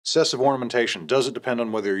Excessive ornamentation, does it depend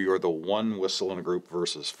on whether you're the one whistle in a group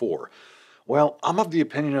versus four? Well, I'm of the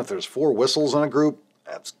opinion if there's four whistles in a group,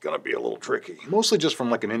 that's going to be a little tricky. Mostly just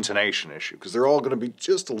from like an intonation issue, because they're all going to be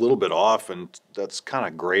just a little bit off, and that's kind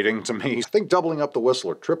of grating to me. I think doubling up the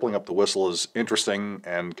whistle or tripling up the whistle is interesting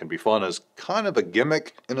and can be fun as kind of a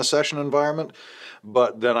gimmick in a session environment,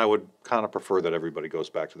 but then I would kind of prefer that everybody goes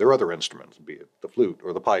back to their other instruments, be it the flute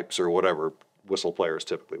or the pipes or whatever whistle players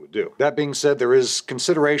typically would do. That being said, there is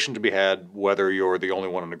consideration to be had whether you're the only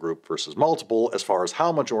one in a group versus multiple as far as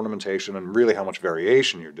how much ornamentation and really how much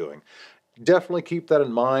variation you're doing. Definitely keep that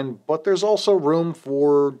in mind, but there's also room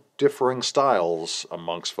for differing styles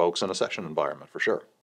amongst folks in a session environment, for sure.